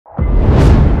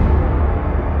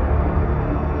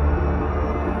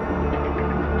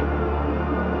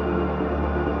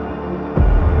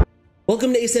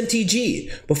Welcome to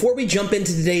MTG. Before we jump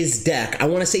into today's deck, I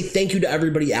want to say thank you to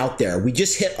everybody out there. We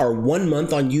just hit our 1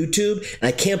 month on YouTube, and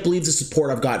I can't believe the support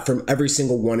I've got from every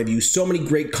single one of you. So many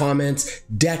great comments,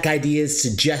 deck ideas,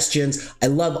 suggestions. I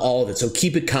love all of it, so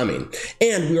keep it coming.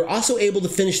 And we were also able to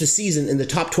finish the season in the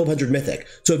top 1200 Mythic.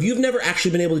 So if you've never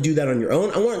actually been able to do that on your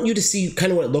own, I want you to see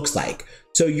kind of what it looks like.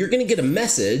 So you're going to get a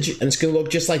message, and it's going to look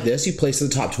just like this. You place it in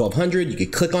the top 1200, you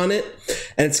can click on it,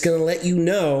 and it's going to let you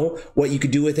know what you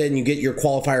could do with it, and you get your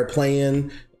qualifier play-in.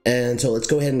 And so let's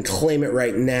go ahead and claim it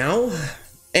right now.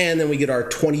 And then we get our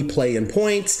 20 play-in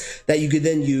points that you could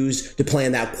then use to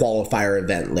plan that qualifier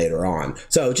event later on.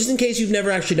 So just in case you've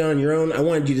never actually done it on your own, I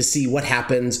wanted you to see what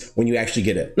happens when you actually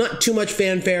get it. Not too much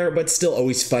fanfare, but still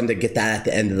always fun to get that at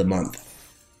the end of the month.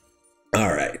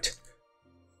 All right.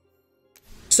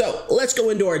 So let's go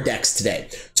into our decks today.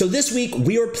 So this week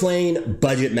we are playing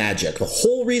Budget Magic. The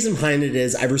whole reason behind it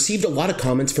is I've received a lot of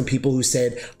comments from people who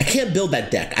said, I can't build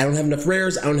that deck. I don't have enough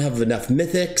rares. I don't have enough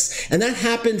mythics. And that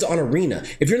happens on Arena.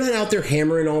 If you're not out there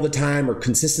hammering all the time or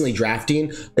consistently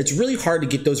drafting, it's really hard to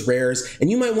get those rares. And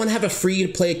you might want to have a free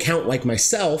to play account like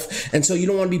myself. And so you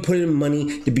don't want to be putting in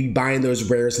money to be buying those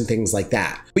rares and things like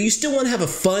that. But you still want to have a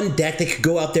fun deck that could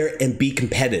go out there and be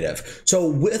competitive. So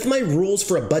with my rules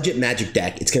for a Budget Magic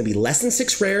deck, it's going to be less than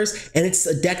 6 rares, and it's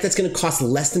a deck that's going to cost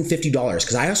less than $50.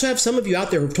 Because I also have some of you out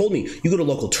there who've told me you go to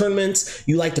local tournaments,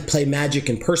 you like to play Magic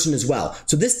in person as well.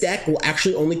 So this deck will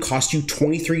actually only cost you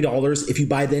 $23 if you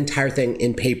buy the entire thing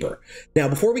in paper. Now,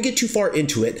 before we get too far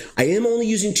into it, I am only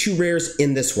using 2 rares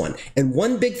in this one. And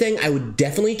one big thing I would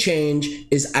definitely change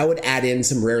is I would add in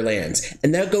some rare lands.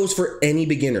 And that goes for any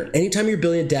beginner. Anytime you're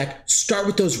building a deck, start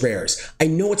with those rares. I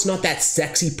know it's not that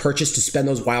sexy purchase to spend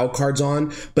those wild cards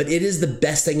on, but it is the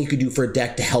best thing you could do for a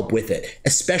deck to help with it,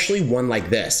 especially one like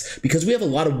this. Because we have a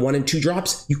lot of 1 and 2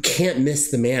 drops, you can't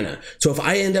miss the mana. So if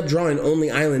I end up drawing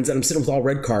only islands and I'm sitting with all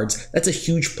red cards, that's a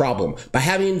huge problem. By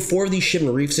having 4 of these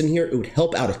Shivan Reefs in here, it would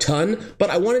help out a ton, but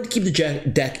I wanted to keep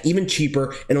the deck even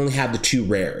cheaper and only have the 2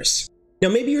 rares. Now,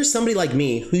 maybe you're somebody like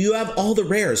me who you have all the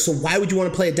rares, so why would you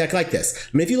want to play a deck like this?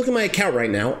 I mean, if you look at my account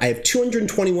right now, I have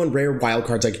 221 rare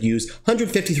wildcards I could use,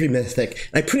 153 mythic,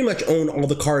 and I pretty much own all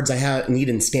the cards I need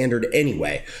in standard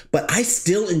anyway. But I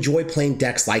still enjoy playing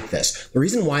decks like this. The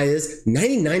reason why is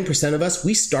 99% of us,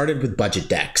 we started with budget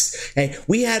decks. Okay?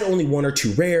 We had only 1 or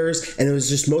 2 rares, and it was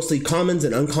just mostly commons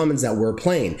and uncommons that we're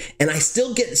playing. And I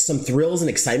still get some thrills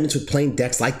and excitements with playing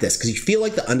decks like this, because you feel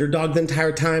like the underdog the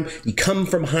entire time. You come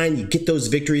from behind, you get those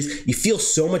victories, you feel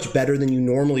so much better than you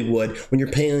normally would when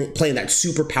you're playing that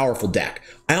super powerful deck.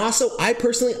 I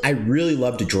personally really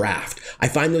love to draft. I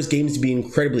find those games to be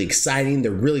incredibly exciting.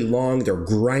 They're really long, they're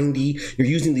grindy. You're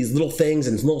using these little things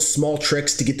and little small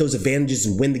tricks to get those advantages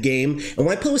and win the game. And when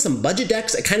I play with some budget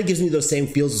decks, it kind of gives me those same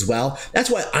feels as well. That's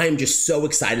why I'm just so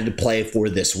excited to play for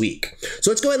this week.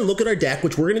 So let's go ahead and look at our deck,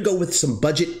 which we're going to go with some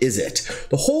budget Isset.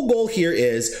 The whole goal here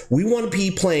is we want to be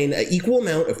playing an equal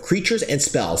amount of creatures and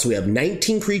spells. So we have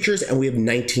 19 creatures and we have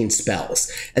 19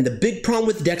 spells. And the big problem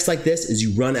with decks like this is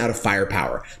you run out of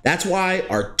firepower. That's why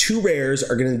our 2 rares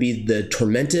are going to be the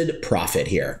Tormented Prophet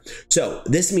here. So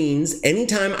this means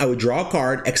anytime I would draw a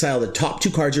card, exile the top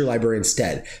 2 cards of your library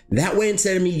instead. That way,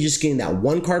 instead of me just getting that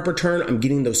 1 card per turn, I'm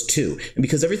getting those 2. And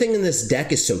because everything in this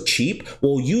deck is so cheap,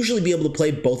 we'll usually be able to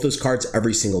play both those cards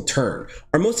every single turn.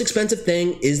 Our most expensive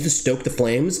thing is the Stoke the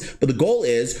Flames, but the goal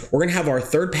is we're going to have our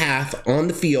 3rd path on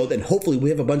the field, and hopefully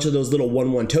we have a bunch of those little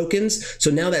 1/1 tokens.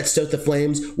 So now that Stoke the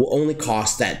Flames will only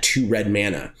cost that 2 red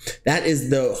mana. That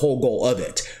is the whole goal of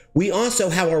it. We also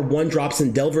have our 1-drops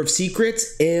in Delver of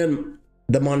Secrets and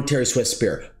the Monetary Swift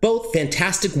Spear. Both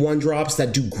fantastic 1-drops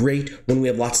that do great when we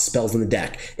have lots of spells in the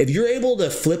deck. If you're able to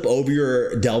flip over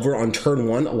your Delver on turn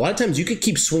 1, a lot of times you could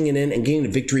keep swinging in and getting a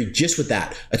victory just with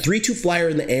that. A 3/2 flyer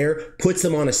in the air puts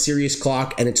them on a serious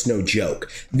clock, and it's no joke.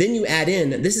 Then you add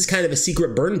in, this is kind of a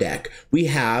secret burn deck. We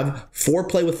have 4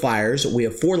 play with flyers, we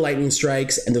have 4 lightning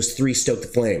strikes, and those 3 Stoke the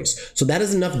Flames. So that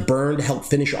is enough burn to help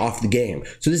finish off the game.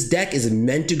 So this deck is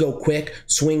meant to go quick,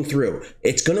 swing through.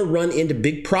 It's going to run into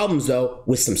big problems though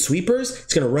with some sweepers.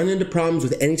 It's going to run into problems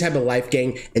with any type of life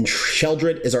gain, and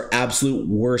Sheldred is our absolute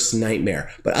worst nightmare.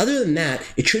 But other than that,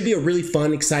 it should be a really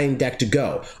fun, exciting deck to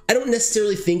go. I don't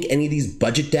necessarily think any of these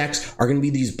budget decks are going to be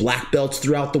these black belts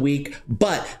throughout the week,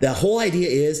 but the whole idea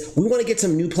is we want to get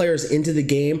some new players into the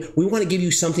game. We want to give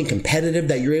you something competitive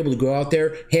that you're able to go out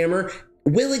there, hammer,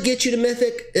 Will it get you to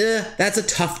Mythic? That's a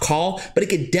tough call, but it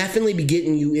could definitely be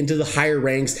getting you into the higher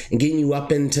ranks and getting you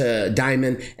up into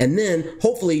Diamond, and then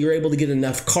hopefully you're able to get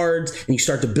enough cards and you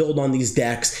start to build on these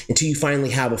decks until you finally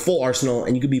have a full arsenal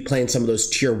and you could be playing some of those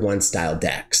tier 1 style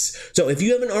decks. So if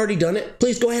you haven't already done it,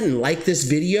 please go ahead and like this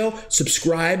video,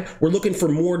 subscribe. We're looking for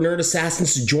more Nerd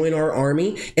Assassins to join our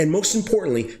army, and most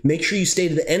importantly, make sure you stay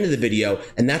to the end of the video,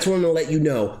 and that's when I'm going to let you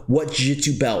know what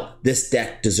Jiu-Jitsu belt this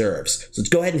deck deserves. So let's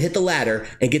go ahead and hit the ladder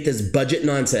and get this budget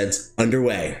nonsense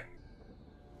underway.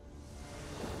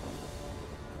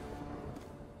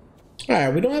 All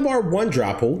right, we don't have our 1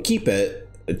 drop, but we'll keep it.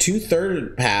 2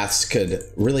 third paths could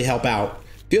really help out.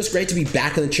 Feels great to be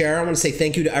back in the chair. I want to say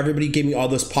thank you to everybody who gave me all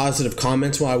those positive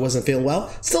comments while I wasn't feeling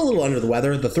well. Still a little under the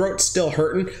weather. The throat's still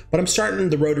hurting, but I'm starting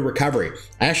the road to recovery.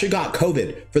 I actually got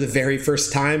COVID for the very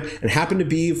first time and happened to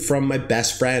be from my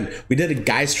best friend. We did a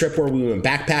guys trip where we went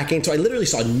backpacking, so I literally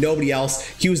saw nobody else.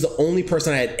 He was the only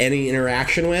person I had any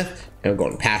interaction with. And I'm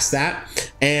going past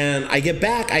that. And I get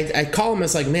back, I call him, I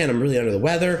was like, man, I'm really under the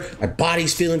weather. My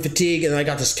body's feeling fatigued, and I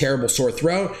got this terrible sore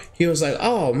throat. He was like,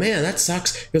 oh man, that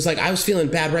sucks. He was like, I was feeling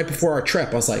bad right before our trip.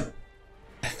 I was like,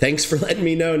 thanks for letting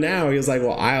me know now. He was like,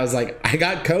 well, I was like, I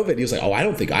got COVID. He was like, oh, I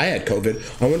don't think I had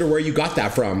COVID. I wonder where you got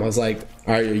that from. I was like,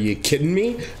 are you kidding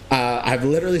me? I've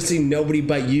literally seen nobody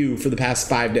but you for the past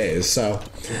 5 days. So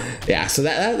yeah, so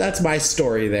that's my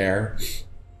story there.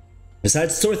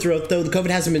 Besides sore throat, though, the COVID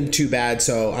hasn't been too bad,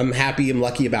 so I'm happy and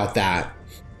lucky about that.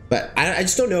 But I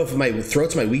just don't know if my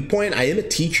throat's my weak point. I am a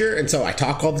teacher, and so I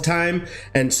talk all the time,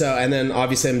 and then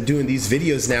obviously I'm doing these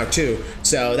videos now too.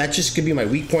 So that just could be my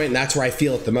weak point, and that's where I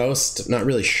feel it the most. Not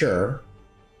really sure.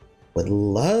 Would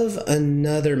love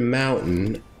another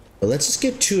mountain, but let's just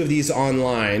get 2 of these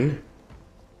online.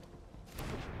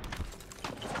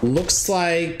 Looks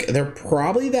like they're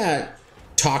probably that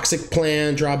toxic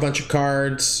plan, draw a bunch of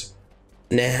cards.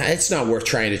 Nah, it's not worth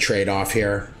trying to trade off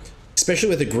here. Especially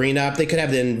with the green up, they could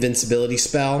have the invincibility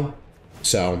spell.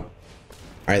 So, all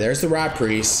right, there's the Rod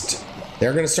Priest.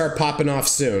 They're gonna start popping off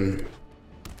soon.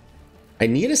 I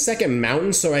need a second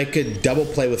mountain so I could double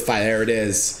play with 5. There it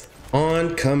is.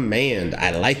 On command.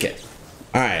 I like it.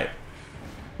 All right.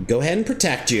 Go ahead and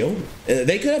protect you.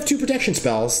 They could have 2 protection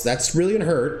spells. That's really gonna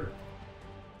hurt.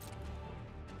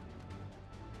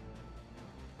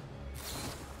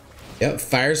 Yep,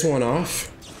 fires 1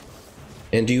 off.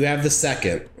 And do you have the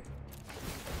second?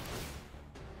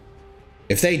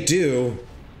 If they do...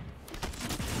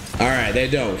 All right, they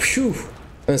don't. Phew.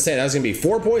 I'm gonna say that was gonna be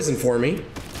 4 poison for me.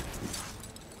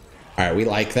 All right, we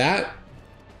like that.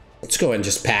 Let's go ahead and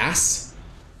just pass.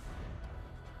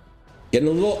 Getting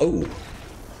a little... Oh,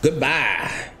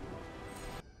 goodbye.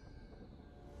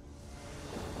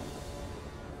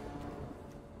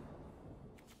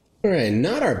 All right,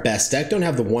 not our best deck. Don't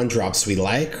have the 1 drops we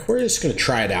like. We're just gonna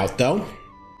try it out though.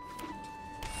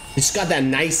 We just got that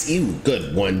nice,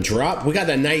 good 1 drop. We got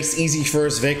that nice, easy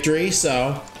first victory,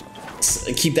 so let's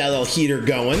keep that little heater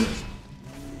going.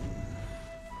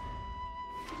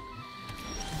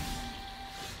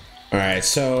 All right,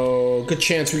 so good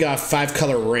chance we got a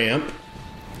 5-color ramp.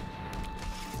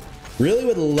 Really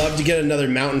would love to get another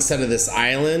mountain set of this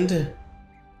island.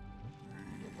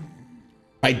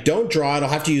 If I don't draw it, I'll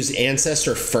have to use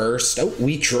Ancestor first. Oh,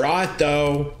 we draw it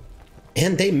though.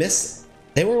 And they missed.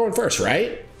 They were going first,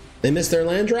 right? They missed their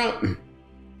land drop.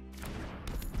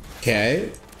 Okay.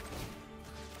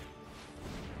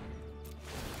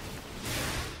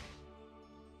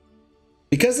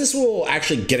 Because this will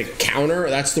actually get a counter,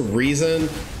 that's the reason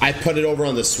I put it over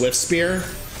on the Swift Spear.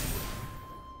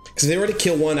 Because if they were to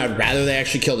kill 1, I'd rather they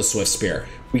actually kill the Swift Spear.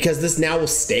 Because this now will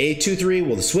stay 2/3.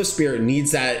 Well, the Swift Spear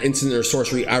needs that instant or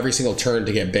sorcery every single turn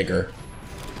to get bigger.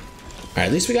 All right,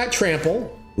 at least we got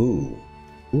trample. Ooh,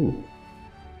 ooh.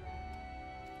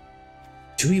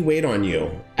 Do we wait on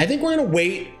you? I think we're gonna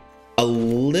wait a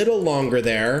little longer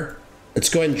there. Let's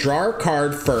go ahead and draw our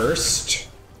card first.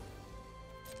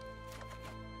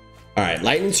 All right,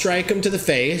 lightning strike him to the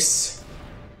face.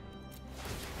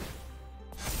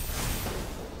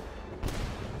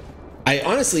 I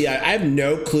honestly have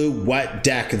no clue what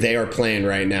deck they are playing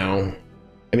right now.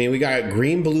 I mean, we got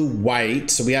green, blue, white,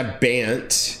 so we have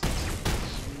Bant.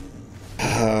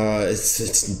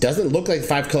 It doesn't look like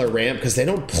 5-color ramp because they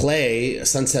don't play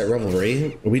Sunset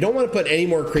Revelry. We don't want to put any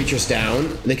more creatures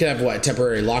down. They could have, what,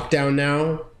 temporary lockdown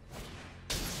now?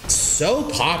 So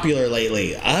popular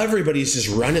lately. Everybody's just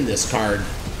running this card.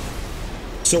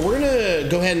 So we're gonna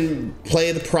go ahead and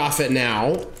play the Prophet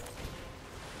now.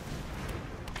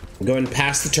 Go ahead and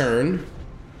pass the turn.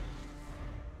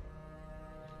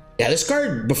 Yeah, this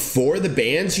card before the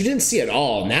bans, you didn't see it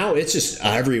all. Now it's just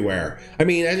everywhere. I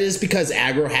mean, that is because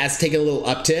aggro has taken a little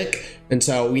uptick, and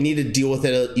so we need to deal with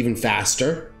it even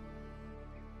faster.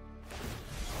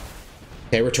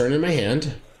 Okay, return in my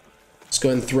hand. Let's go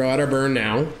ahead and throw out our burn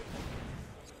now.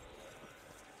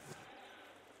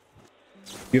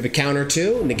 You have a counter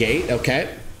too, negate,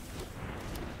 okay.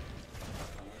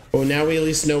 Well, now we at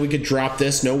least know we could drop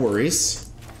this, no worries.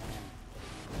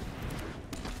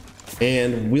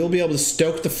 And we'll be able to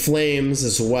stoke the flames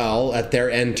as well at their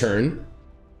end turn.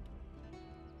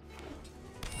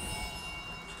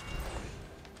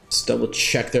 Let's double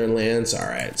check their lands. All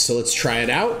right, so let's try it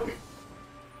out.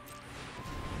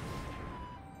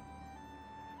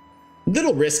 A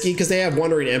little risky because they have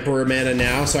Wandering Emperor mana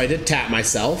now, so I did tap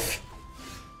myself.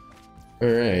 All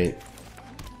right.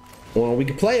 Well, we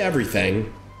can play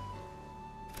everything.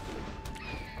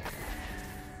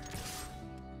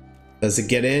 Does it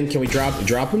get in? Can we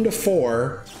drop them to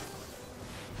 4?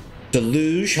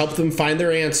 Deluge, help them find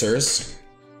their answers.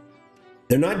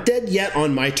 They're not dead yet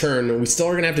on my turn. We still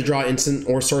are gonna have to draw instant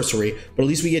or sorcery, but at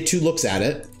least we get 2 looks at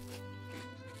it.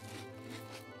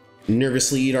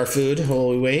 Nervously eat our food while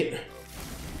we wait.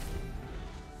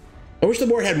 I wish the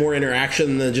board had more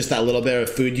interaction than just that little bit of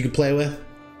food you could play with.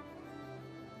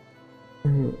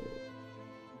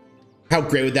 How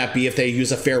great would that be if they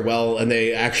use a farewell and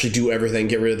they actually do everything,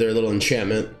 get rid of their little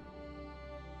enchantment?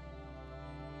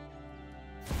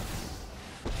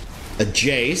 A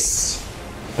Jace.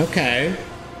 Okay.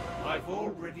 I've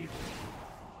already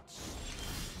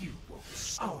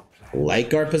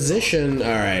like our position. All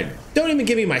right. Don't even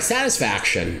give me my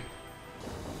satisfaction.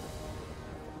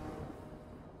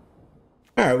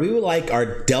 All right, we would like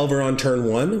our Delver on turn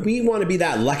 1. We want to be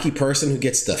that lucky person who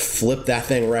gets to flip that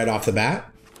thing right off the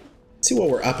bat. See what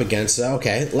we're up against.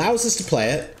 Okay, allows us to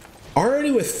play it.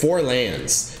 Already with 4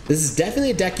 lands. This is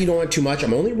definitely a deck you don't want too much.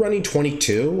 I'm only running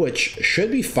 22, which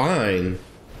should be fine.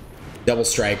 Double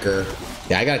Striker.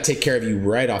 Yeah, I gotta take care of you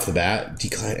right off the bat.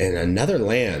 Decline and another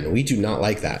land. We do not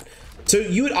like that. So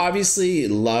you would obviously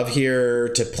love here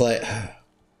to play.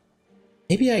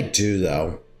 Maybe I do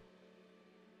though.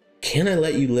 Can I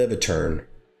let you live a turn?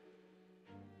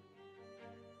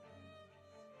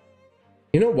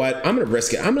 You know what? I'm gonna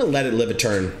risk it. I'm gonna let it live a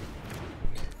turn.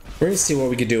 We're gonna see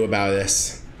what we can do about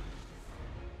this.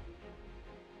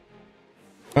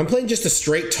 I'm playing just a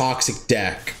straight toxic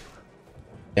deck.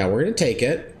 Yeah, we're gonna take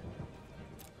it.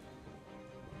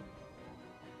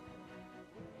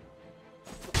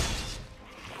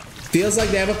 Feels like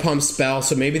they have a pump spell,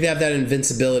 so maybe they have that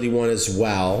invincibility one as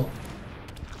well.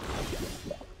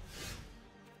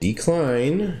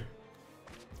 Decline.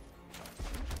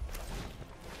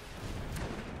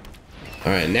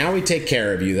 All right, now we take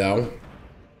care of you though.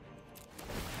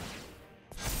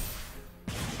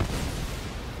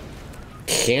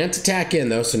 Can't attack in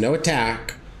though, so no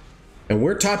attack. And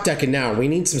we're top decking now. We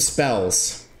need some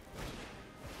spells.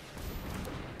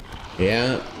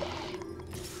 Yeah.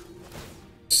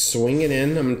 Swing it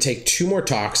in. I'm gonna take 2 more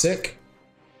toxic.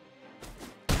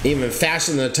 Even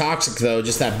faster than the toxic though,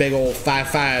 just that big old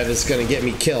 5/5 is gonna get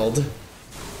me killed.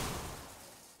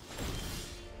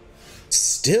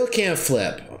 Still can't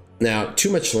flip. Now, too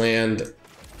much land.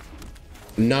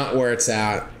 Not where it's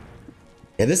at.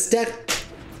 Yeah, this deck,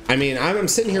 I mean, I'm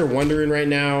sitting here wondering right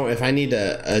now if I need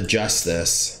to adjust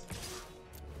this.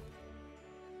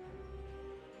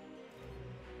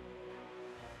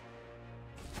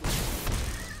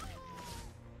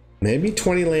 Maybe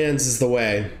 20 lands is the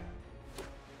way.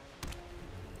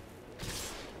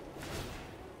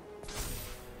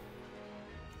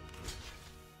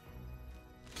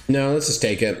 No, let's just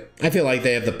take it. I feel like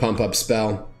they have the pump up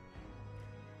spell.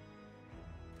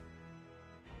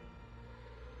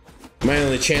 My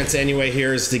only chance anyway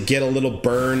here is to get a little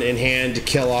burn in hand to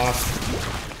kill off.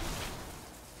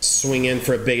 Swing in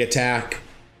for a big attack.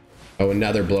 Oh,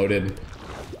 another bloated.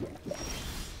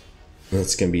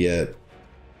 That's gonna be it.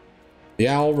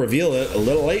 Yeah, I'll reveal it a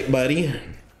little late, buddy.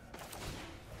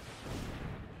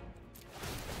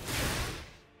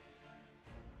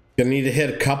 Gonna need to hit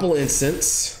a couple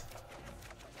instants.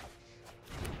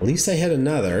 At least I hit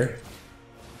another.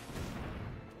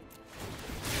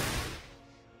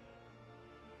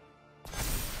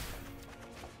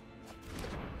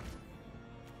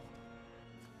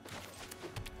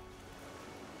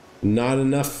 Not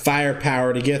enough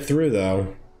firepower to get through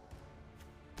though.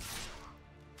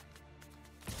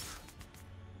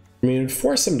 I mean, it'd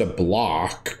force him to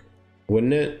block,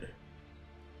 wouldn't it?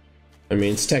 I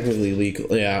mean, it's technically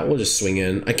legal. Yeah, we'll just swing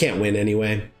in. I can't win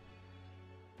anyway.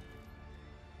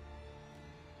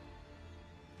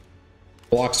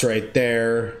 Blocks right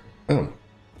there. Oh.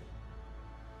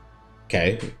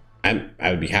 Okay. I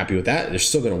would be happy with that. They're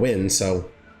still going to win,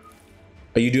 so.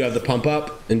 Oh, you do have the pump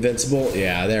up? Invincible?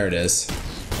 Yeah, there it is.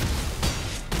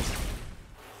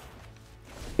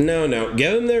 No, no.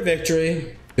 Give them their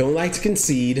victory. Don't like to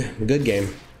concede. Good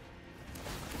game.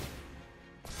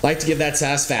 Like to give that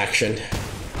satisfaction.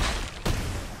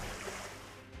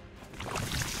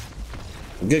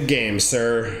 Good game,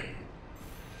 sir.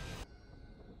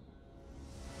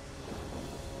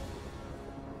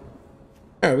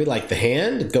 All right, we like the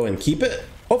hand. Go and keep it.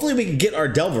 Hopefully we can get our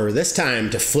Delver this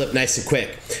time to flip nice and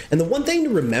quick. And the one thing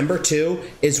to remember too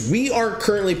is we are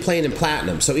currently playing in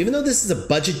Platinum. So even though this is a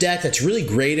budget deck that's really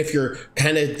great if you're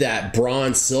kind of that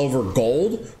bronze, silver,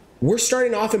 gold, we're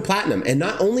starting off in Platinum. And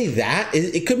not only that,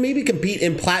 it could maybe compete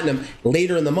in Platinum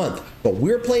later in the month. But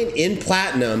we're playing in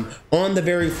Platinum on the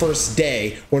very first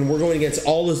day when we're going against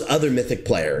all those other Mythic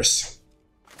players.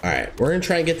 All right, we're gonna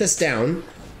try and get this down.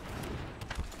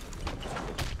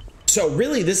 So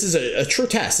really, this is a true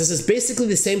test. This is basically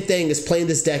the same thing as playing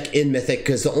this deck in Mythic,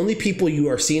 because the only people you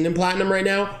are seeing in Platinum right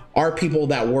now are people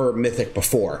that were Mythic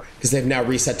before, because they've now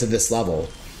reset to this level.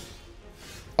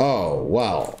 Oh,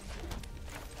 well.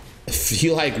 If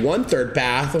you like 1/3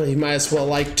 path, you might as well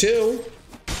like 2.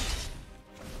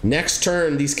 Next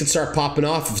turn, these can start popping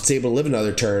off if it's able to live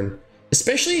another turn.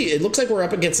 Especially, it looks like we're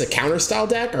up against a counter style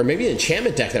deck, or maybe an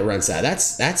enchantment deck that runs that.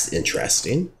 That's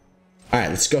interesting. All right,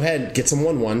 let's go ahead and get some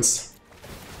 1/1s.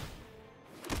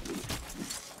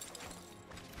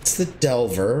 It's the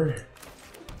Delver.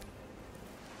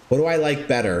 What do I like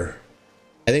better?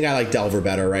 I think I like Delver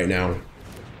better right now. All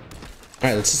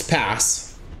right, let's just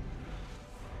pass.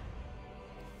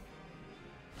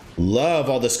 Love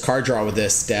all this card draw with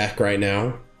this deck right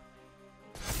now.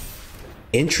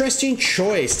 Interesting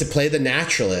choice to play the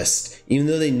Naturalist, even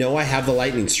though they know I have the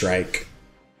Lightning Strike.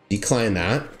 Decline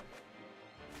that.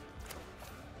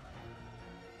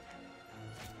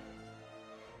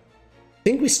 I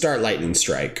think we start Lightning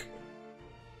Strike.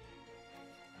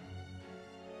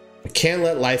 I can't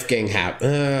let Life Gang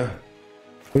happen.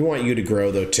 We want you to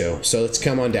grow though too, so let's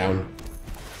come on down.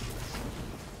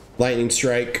 Lightning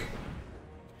Strike.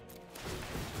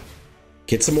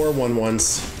 Get some more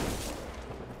 1/1s.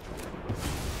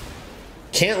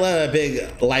 Can't let a big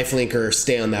lifelinker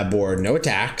stay on that board. No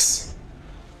attacks.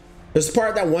 There's a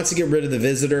part that wants to get rid of the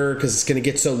Visitor because it's going to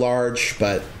get so large,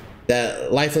 but that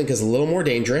lifelink is a little more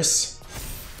dangerous.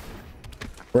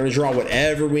 We're going to draw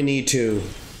whatever we need to.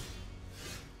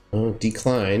 Oh,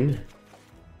 decline.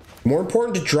 More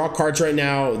important to draw cards right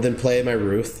now than play my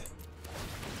Eruth.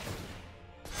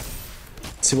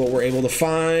 See what we're able to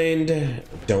find.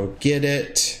 Don't get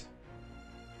it.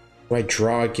 Do I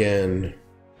draw again?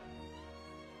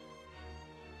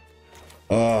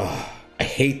 Ugh, I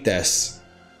hate this.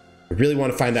 I really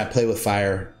want to find that play with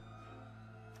fire.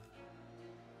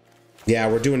 Yeah,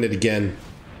 we're doing it again.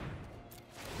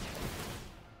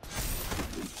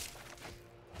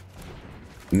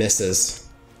 Misses.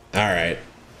 All right.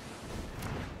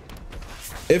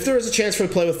 If there was a chance for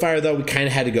the play with fire, though, we kind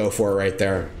of had to go for it right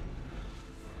there.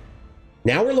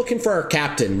 Now we're looking for our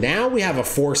captain. Now we have a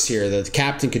force here that the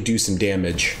captain could do some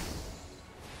damage.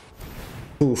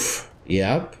 Oof.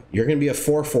 Yep. You're going to be a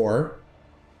 4/4.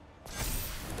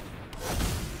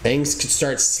 Things could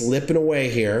start slipping away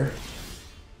here.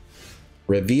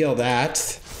 Reveal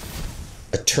that.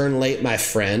 A turn late, my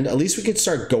friend. At least we could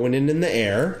start going in the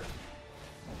air.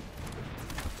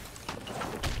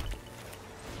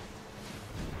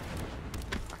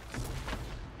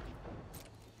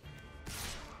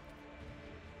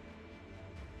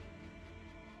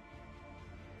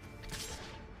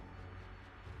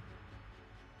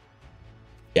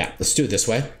 Yeah, let's do it this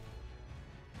way.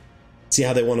 See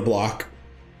how they want to block.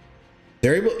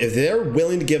 If they're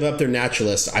willing to give up their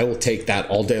Naturalist, I will take that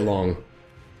all day long.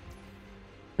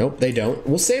 Nope, they don't.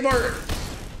 We'll save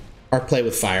our play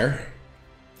with fire.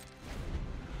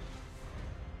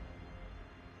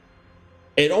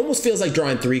 It almost feels like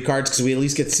drawing 3 cards because we at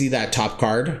least get to see that top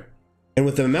card. And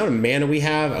with the amount of mana we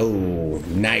have, oh,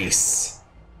 nice.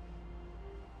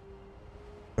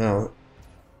 Well,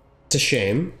 it's a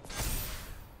shame.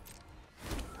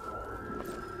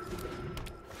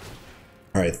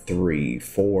 All right, 3,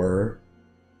 4.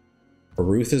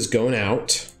 Eruth is going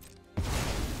out.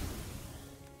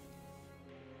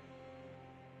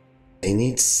 They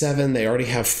need 7. They already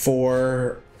have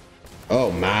 4.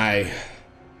 Oh my.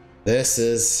 This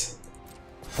is...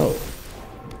 Oh.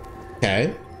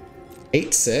 Okay.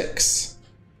 8/6.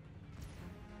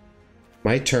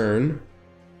 My turn.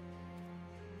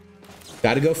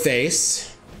 Gotta go face.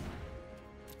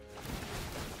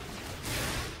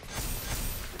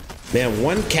 Man,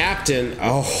 one captain.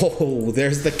 Oh,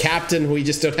 there's the captain. We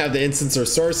just don't have the instance or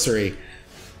sorcery.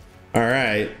 All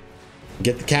right.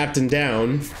 Get the captain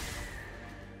down.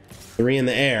 3 in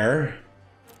the air.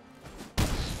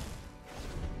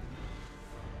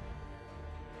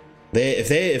 If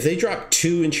they drop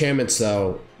 2 enchantments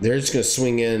though, they're just gonna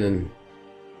swing in and.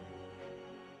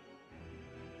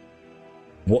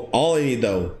 Well, all I need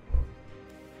though,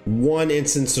 1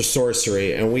 instance or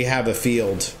sorcery, and we have a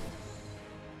field.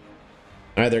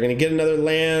 All right, they're gonna get another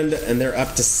land, and they're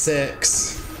up to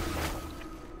 6.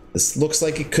 This looks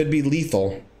like it could be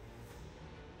lethal.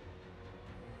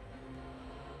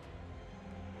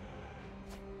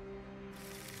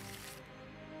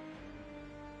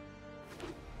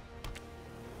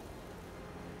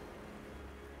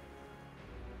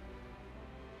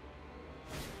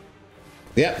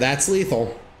 Yep, that's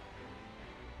lethal.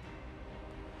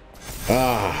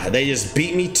 Ah, they just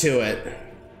beat me to it.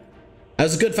 That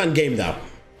was a good fun game though.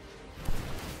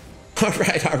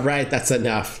 All right, that's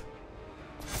enough.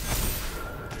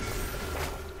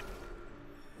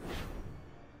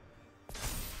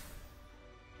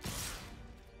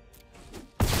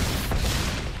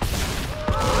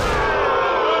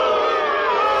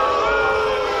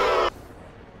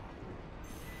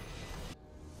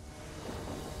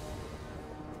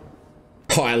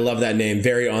 Oh, I love that name.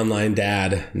 Very online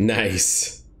dad.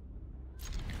 Nice.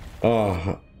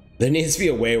 Oh, there needs to be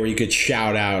a way where you could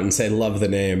shout out and say, love the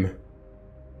name.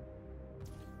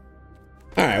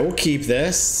 All right, we'll keep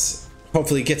this.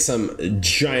 Hopefully get some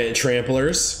giant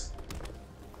tramplers.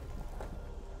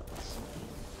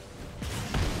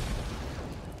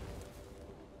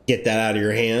 Get that out of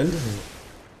your hand.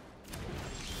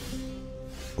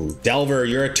 Ooh, Delver,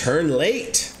 you're a turn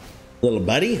late, little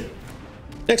buddy.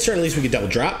 Next turn, at least we can double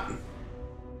drop.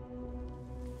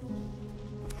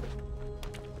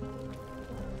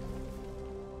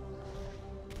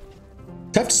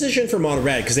 Tough decision for mono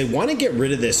red because they want to get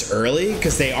rid of this early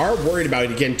because they are worried about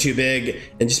it getting too big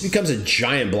and just becomes a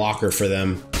giant blocker for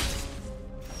them.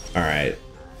 All right.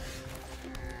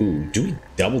 Ooh, do we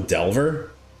double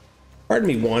Delver? Part of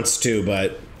me wants to,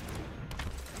 but.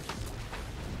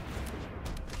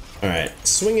 All right,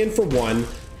 swing in for 1.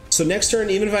 So next turn,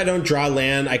 even if I don't draw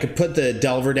land, I could put the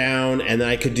Delver down and then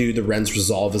I could do the Ren's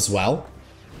Resolve as well.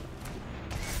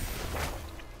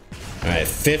 All right,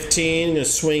 15, gonna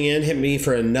swing in, hit me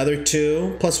for another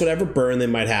 2, plus whatever burn they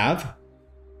might have.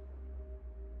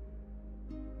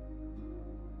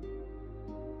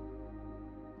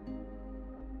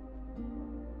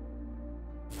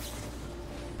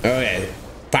 Okay,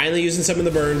 finally using some of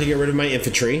the burn to get rid of my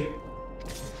infantry.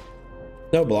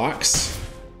 No blocks.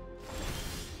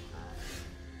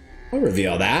 I'll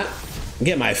reveal that.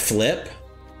 Get my flip.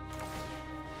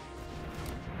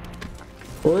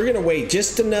 We're gonna wait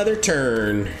just another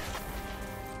turn.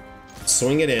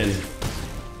 Swing it in.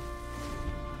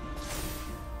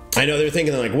 I know they're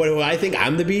thinking like, what do I think?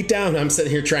 I'm the beatdown? I'm sitting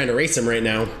here trying to race them right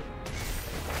now. All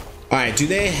right, do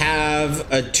they have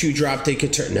a 2-drop they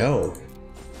could turn? No.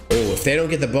 Oh, if they don't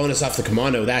get the bonus off the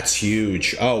commando, that's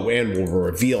huge. Oh, and we'll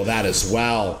reveal that as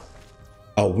well.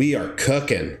 Oh, we are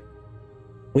cooking.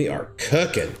 We are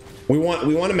cooking. We want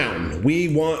a mountain.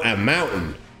 We want a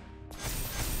mountain.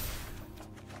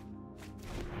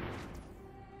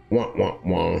 Wah, wah,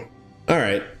 wah. All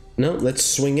right. No, let's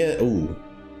swing it. Ooh.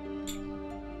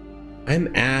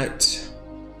 I'm at...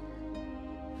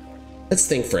 Let's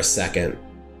think for a second.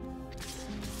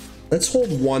 Let's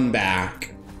hold 1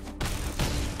 back.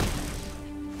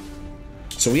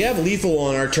 So we have lethal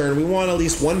on our turn. We want at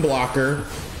least 1 blocker.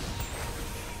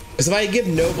 Because if I give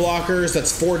no blockers,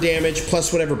 that's 4 damage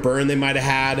plus whatever burn they might have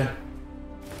had.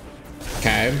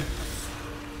 Okay.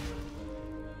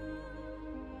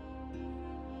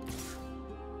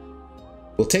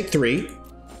 We'll take 3.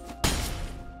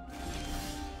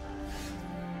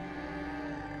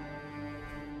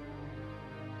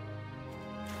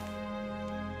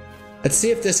 Let's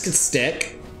see if this could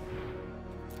stick.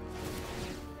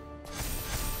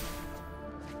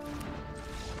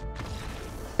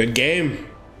 Good game.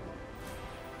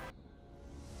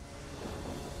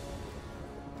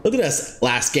 Look at us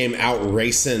last game out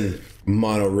racing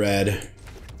mono red.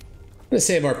 I'm gonna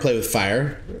save our play with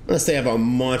fire. Unless they have a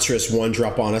monstrous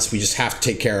 1-drop on us we just have to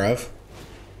take care of.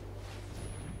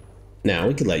 Now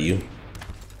we could let you.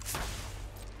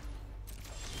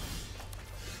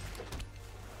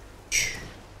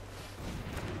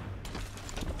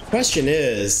 Question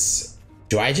is,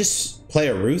 do I just play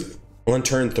Eruth on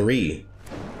turn 3?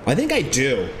 I think I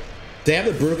do. If they have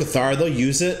the Brutal Cathar, they'll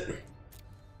use it.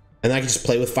 And I can just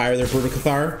play with fire their Brutal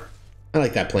Cathar. I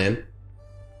like that plan.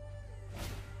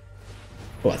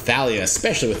 Well, Thalia,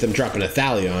 especially with them dropping a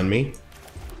Thalia on me.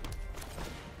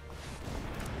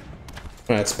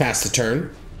 All right, let's pass the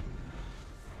turn.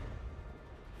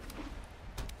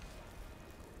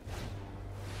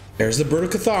 There's the Brutal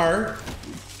Cathar.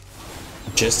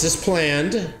 Just as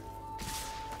planned.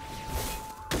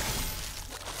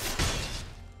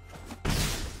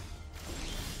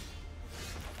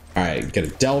 All right, get a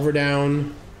Delver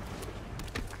down.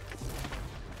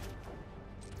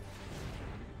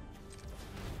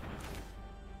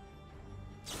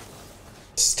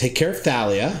 Let's take care of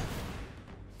Thalia.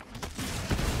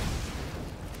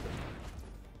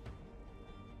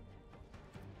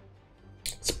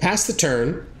 Let's pass the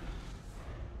turn.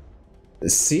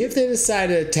 Let's see if they decide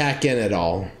to attack in at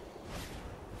all.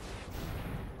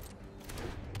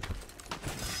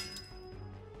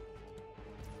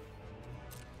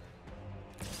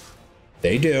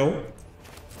 They do.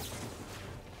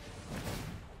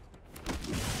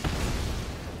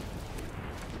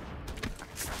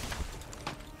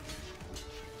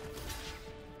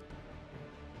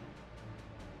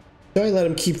 Do I let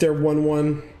them keep their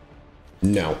 1/1?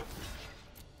 No.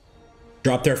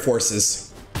 Drop their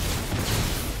forces.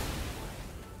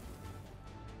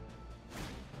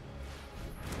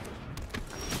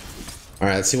 All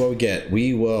right, let's see what we get.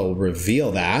 We will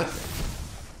reveal that.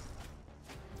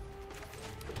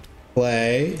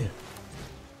 Play.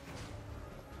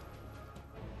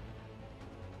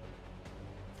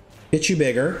 Get you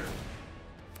bigger.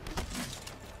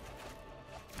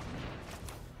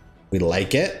 We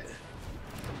like it.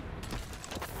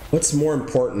 What's more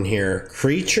important here?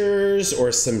 Creatures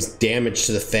or some damage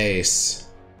to the face?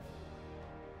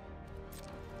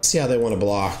 Let's see how they want to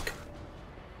block.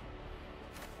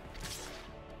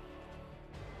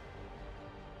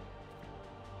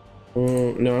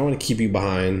 No, I want to keep you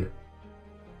behind.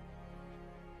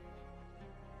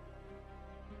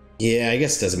 Yeah, I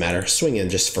guess it doesn't matter. Swing in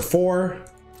just for 4.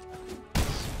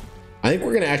 I think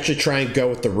we're going to actually try and go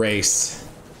with the race.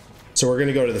 So we're going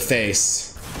to go to the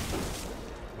face.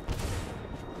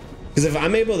 Because if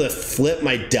I'm able to flip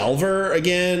my Delver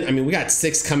again, I mean, we got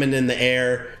 6 coming in the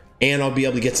air, and I'll be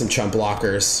able to get some chump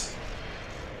blockers.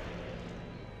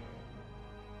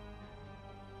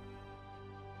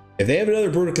 If they have another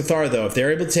Brutal Cathar, though, if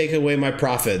they're able to take away my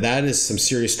Prophet, that is some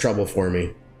serious trouble for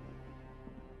me.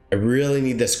 I really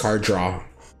need this card draw.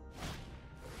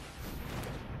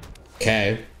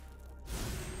 Okay.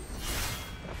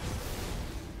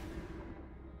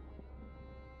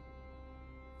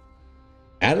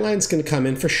 Adeline's going to come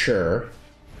in for sure.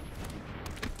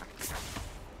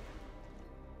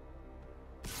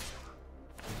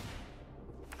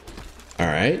 All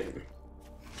right.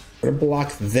 I'm going to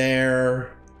block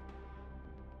there.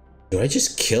 Do I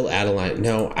just kill Adeline?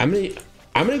 No, I'm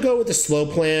gonna go with the slow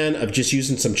plan of just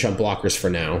using some chump blockers for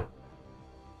now.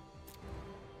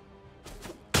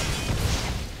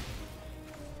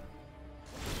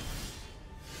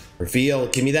 Reveal,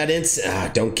 give me that instant.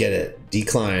 Ah, don't get it.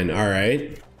 Decline, all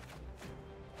right.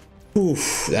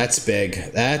 Oof, that's big.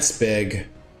 That's big.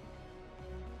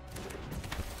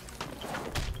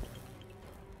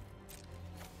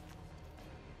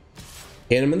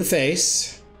 Hit him in the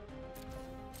face.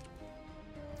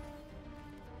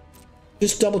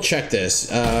 Just double check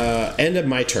this. End of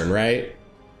my turn, right?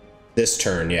 This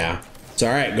turn, yeah. So,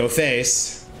 all right, go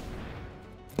face.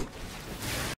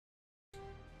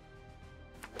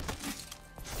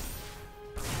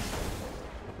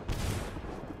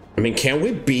 I mean, can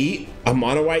we beat a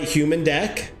mono white human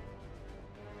deck?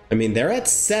 I mean, they're at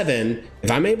 7. If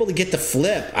I'm able to get the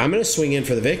flip, I'm going to swing in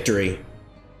for the victory.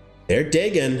 They're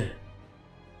digging.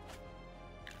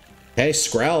 Hey,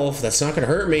 Skrelv, that's not going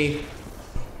to hurt me.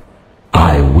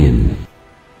 I win.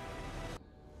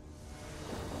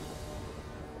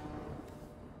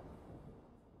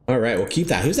 All right, we'll keep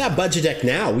that. Who's that budget deck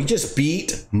now? We just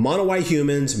beat mono white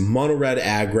humans, mono red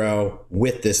aggro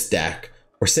with this deck.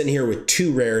 We're sitting here with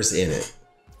 2 rares in it.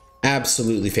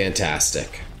 Absolutely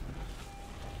fantastic.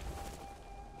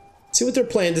 See what they're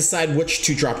playing, decide which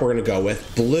 2-drop we're going to go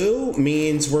with. Blue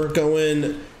means we're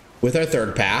going with our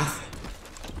 3rd path.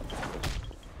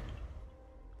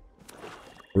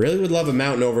 Really would love a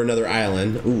mountain over another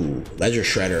island. Ooh, Ledger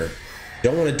Shredder.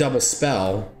 Don't want to double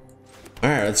spell. All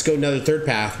right, let's go another 3rd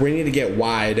path. We need to get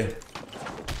wide.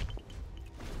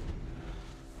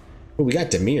 Ooh, we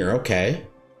got Demir, okay.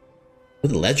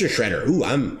 With Ledger Shredder. Ooh,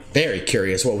 I'm very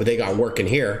curious what they got working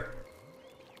here.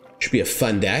 Should be a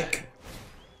fun deck.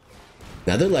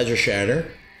 Another Ledger Shredder.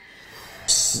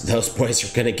 Those boys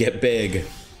are gonna get big.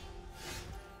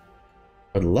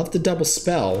 I'd love to double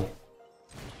spell.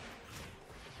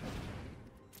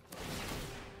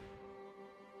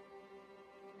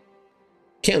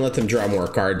 Can't let them draw more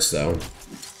cards, though.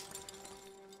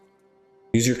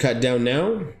 Use your cut down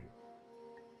now.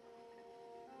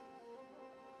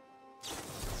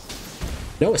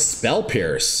 No, a Spell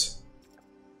Pierce.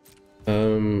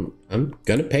 I'm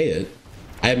gonna pay it.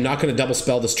 I am not gonna double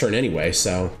spell this turn anyway,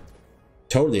 so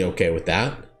totally okay with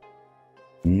that.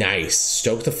 Nice.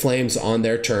 Stoke the Flames on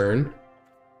their turn.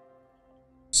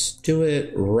 Let's do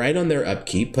it right on their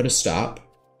upkeep. Put a stop.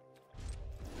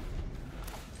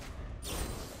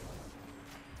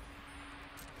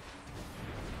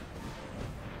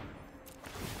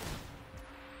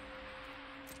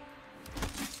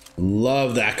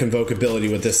 Love that convoke ability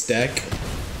with this deck.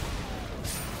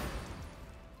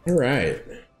 All right.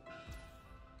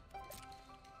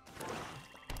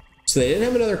 So they didn't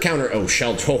have another counter. Oh,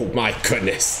 Shelled. Oh my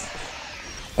goodness.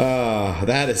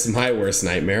 That is my worst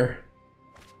nightmare.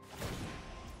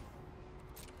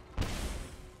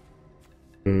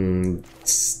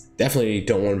 Definitely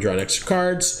don't want to draw extra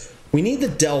cards. We need the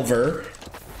Delver.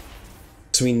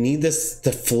 So we need this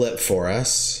to flip for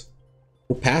us.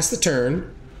 We'll pass the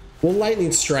turn. We'll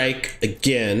Lightning Strike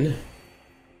again.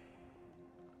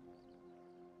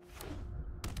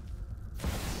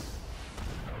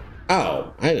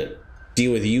 Oh, I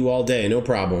deal with you all day, no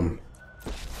problem.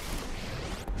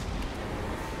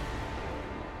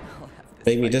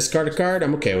 Make me discard a card?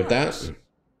 I'm okay with that.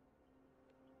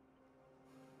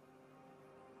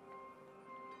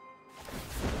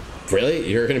 Really?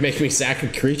 You're gonna make me sack a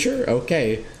creature?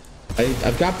 Okay.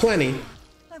 I've got plenty.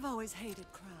 I've always hated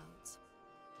crowds.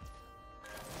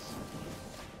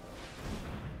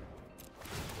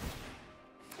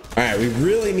 Alright, we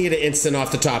really need an instant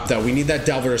off the top, though. We need that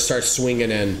Delver to start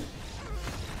swinging in.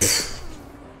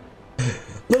 A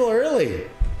little early.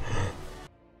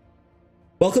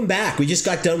 Welcome back. We just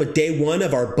got done with day one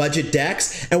of our budget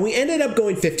decks, and we ended up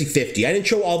going 50-50. I didn't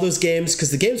show all those games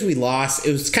because the games we lost,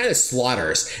 it was kind of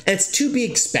slaughters, and it's to be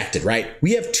expected, right?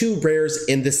 We have 2 rares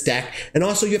in this deck, and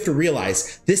also you have to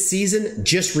realize this season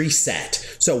just reset.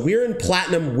 So we're in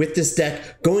Platinum with this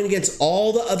deck, going against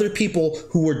all the other people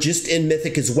who were just in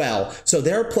Mythic as well. So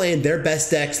they're playing their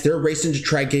best decks. They're racing to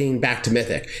try getting back to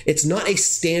Mythic. It's not a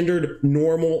standard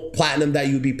normal Platinum that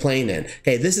you would be playing in.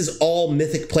 Okay, this is all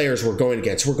Mythic players we're going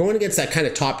against. We're going against that kind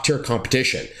of top tier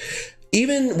competition.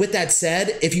 Even with that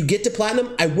said, if you get to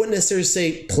Platinum, I wouldn't necessarily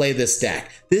say play this deck.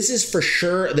 This is for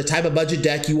sure the type of budget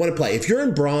deck you want to play. If you're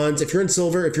in Bronze, if you're in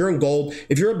Silver, if you're in Gold,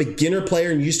 if you're a beginner player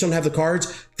and you just don't have the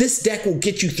cards, this deck will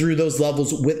get you through those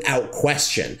levels without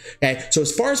question. Okay, so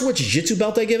as far as what Jiu-Jitsu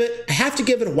belt I give it, I have to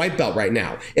give it a white belt right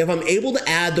now. If I'm able to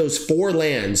add those 4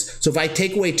 lands, so if I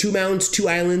take away 2 mountains, 2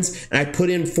 islands, and I put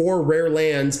in 4 rare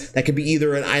lands that could be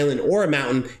either an island or a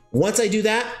mountain, once I do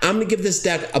that, I'm going to give this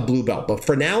deck a blue belt. But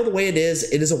for now, the way it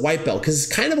is a white belt because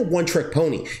it's kind of a one-trick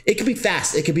pony. It could be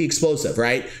fast. It could be explosive,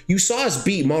 right? You saw us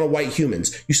beat mono-white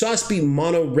humans. You saw us beat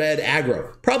mono-red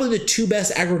aggro. Probably the 2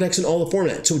 best aggro decks in all the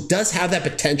format. So it does have that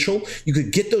potential. You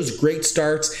could get those great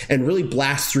starts and really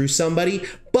blast through somebody.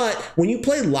 But when you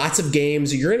play lots of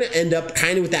games, you're going to end up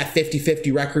kind of with that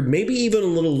 50-50 record, maybe even a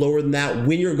little lower than that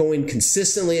when you're going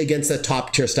consistently against a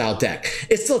top tier style deck.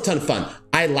 It's still a ton of fun.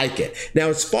 I like it. Now,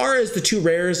 as far as the 2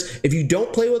 rares, if you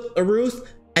don't play with Eruth,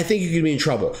 I think you could be in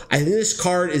trouble. I think this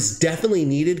card is definitely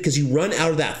needed because you run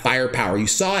out of that firepower. You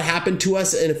saw it happen to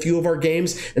us in a few of our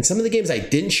games, and some of the games I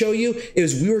didn't show you, it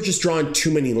was we were just drawing too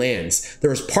many lands. There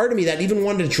was part of me that even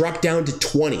wanted to drop down to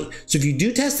 20. So if you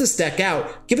do test this deck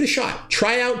out, give it a shot.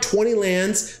 Try out 20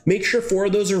 lands, make sure 4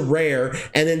 of those are rare,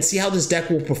 and then see how this deck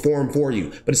will perform for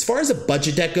you. But as far as a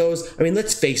budget deck goes, I mean,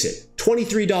 let's face it,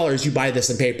 $23 you buy this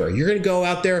in paper. You're going to go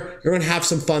out there, you're going to have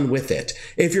some fun with it.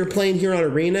 If you're playing here on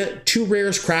Arena, 2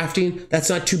 rares crafting, that's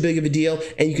not too big of a deal,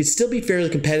 and you can still be fairly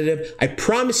competitive. I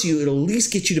promise you it'll at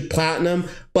least get you to Platinum,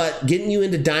 but getting you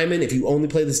into Diamond, if you only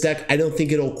play this deck, I don't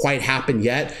think it'll quite happen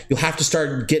yet. You'll have to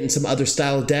start getting some other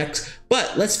style of decks,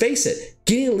 but let's face it,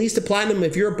 getting at least to Platinum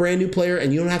if you're a brand new player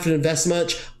and you don't have to invest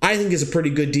much, I think is a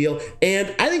pretty good deal,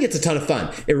 and I think it's a ton of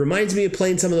fun. It reminds me of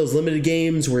playing some of those limited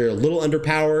games where you're a little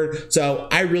underpowered, so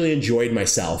I really enjoyed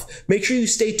myself. Make sure you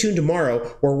stay tuned tomorrow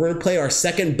where we're going to play our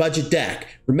second budget deck.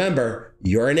 Remember,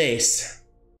 you're an ace.